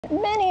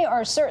Many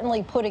are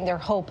certainly putting their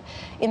hope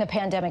in the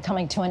pandemic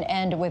coming to an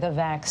end with a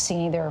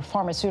vaccine. There are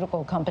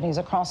pharmaceutical companies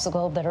across the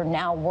globe that are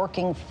now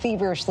working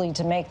feverishly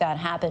to make that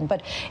happen.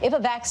 But if a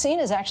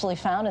vaccine is actually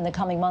found in the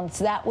coming months,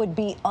 that would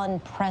be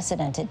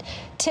unprecedented.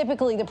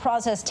 Typically, the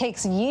process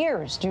takes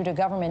years due to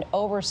government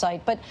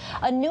oversight. But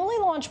a newly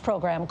launched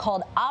program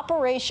called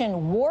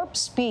Operation Warp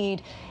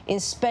Speed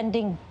is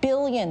spending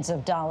billions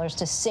of dollars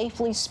to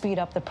safely speed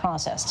up the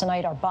process.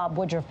 Tonight, our Bob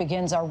Woodruff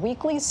begins our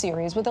weekly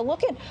series with a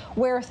look at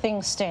where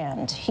things stand.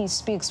 He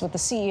speaks with the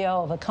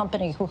CEO of a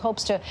company who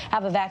hopes to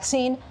have a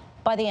vaccine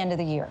by the end of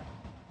the year.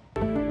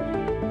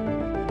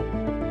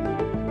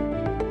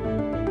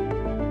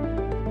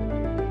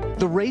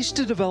 The race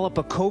to develop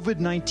a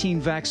COVID-19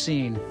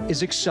 vaccine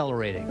is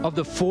accelerating. Of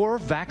the 4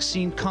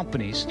 vaccine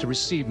companies to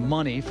receive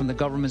money from the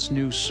government's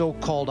new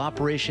so-called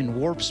Operation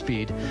Warp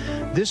Speed,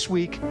 this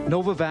week,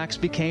 Novavax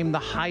became the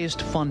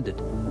highest funded,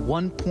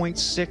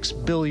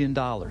 $1.6 billion.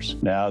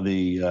 Now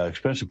the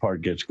expensive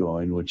part gets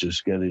going, which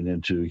is getting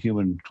into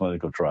human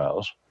clinical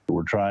trials.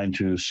 We're trying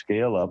to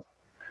scale up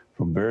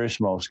from very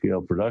small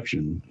scale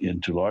production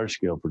into large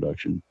scale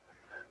production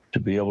to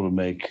be able to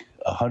make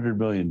 100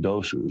 million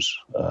doses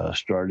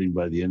starting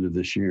by the end of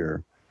this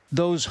year.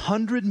 Those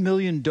 100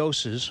 million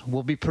doses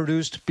will be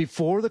produced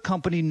before the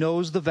company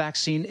knows the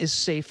vaccine is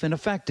safe and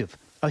effective,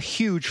 a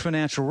huge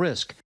financial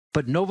risk.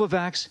 But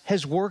Novavax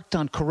has worked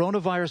on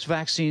coronavirus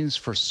vaccines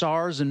for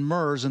SARS and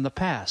MERS in the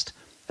past,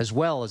 as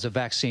well as a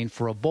vaccine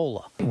for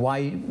Ebola.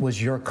 Why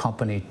was your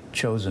company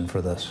chosen for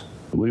this?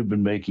 We've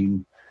been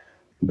making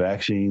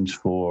vaccines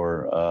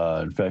for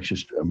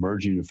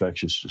emerging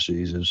infectious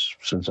diseases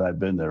since I've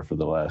been there for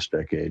the last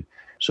decade.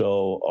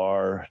 So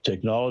our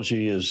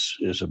technology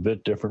is a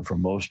bit different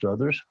from most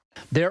others.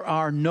 There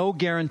are no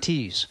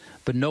guarantees,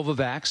 but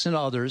Novavax and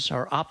others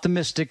are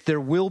optimistic there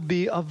will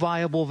be a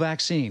viable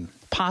vaccine,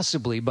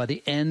 possibly by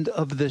the end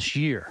of this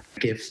year.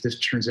 If this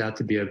turns out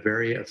to be a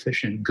very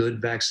efficient,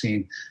 good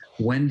vaccine,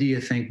 when do you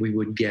think we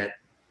would get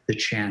the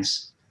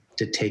chance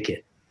to take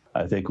it?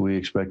 I think we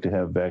expect to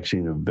have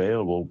vaccine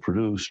available,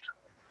 produced,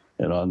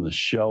 and on the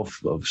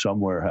shelf of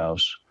some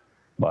warehouse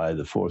by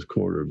the fourth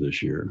quarter of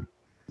this year.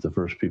 The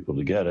first people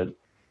to get it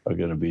are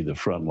going to be the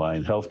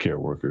frontline healthcare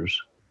workers,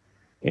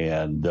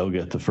 and they'll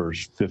get the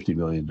first 50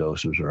 million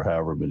doses or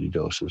however many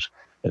doses,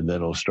 and then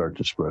it'll start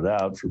to spread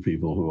out for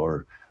people who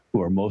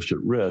are most at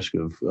risk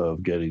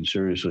of getting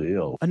seriously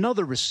ill.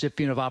 Another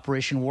recipient of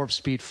Operation Warp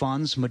Speed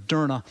funds,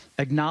 Moderna,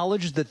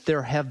 acknowledged that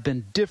there have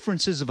been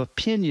differences of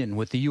opinion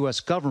with the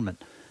U.S.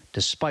 government.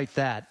 Despite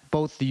that,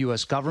 both the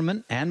U.S.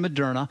 government and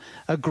Moderna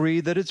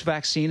agree that its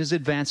vaccine is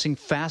advancing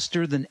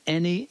faster than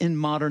any in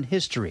modern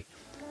history.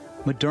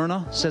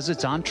 Moderna says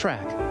it's on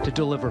track to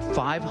deliver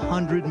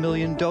 500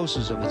 million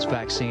doses of its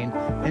vaccine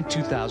in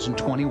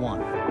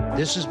 2021.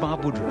 This is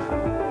Bob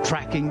Woodruff,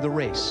 tracking the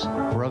race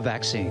for a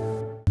vaccine.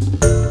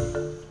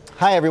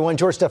 Hi, everyone.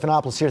 George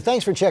Stephanopoulos here.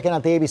 Thanks for checking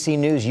out the ABC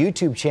News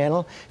YouTube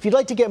channel. If you'd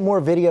like to get more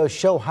videos,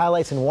 show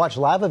highlights, and watch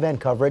live event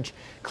coverage,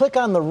 click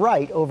on the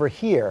right over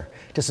here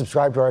to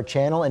subscribe to our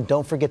channel. And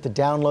don't forget to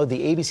download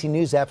the ABC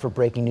News app for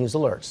breaking news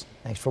alerts.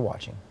 Thanks for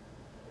watching.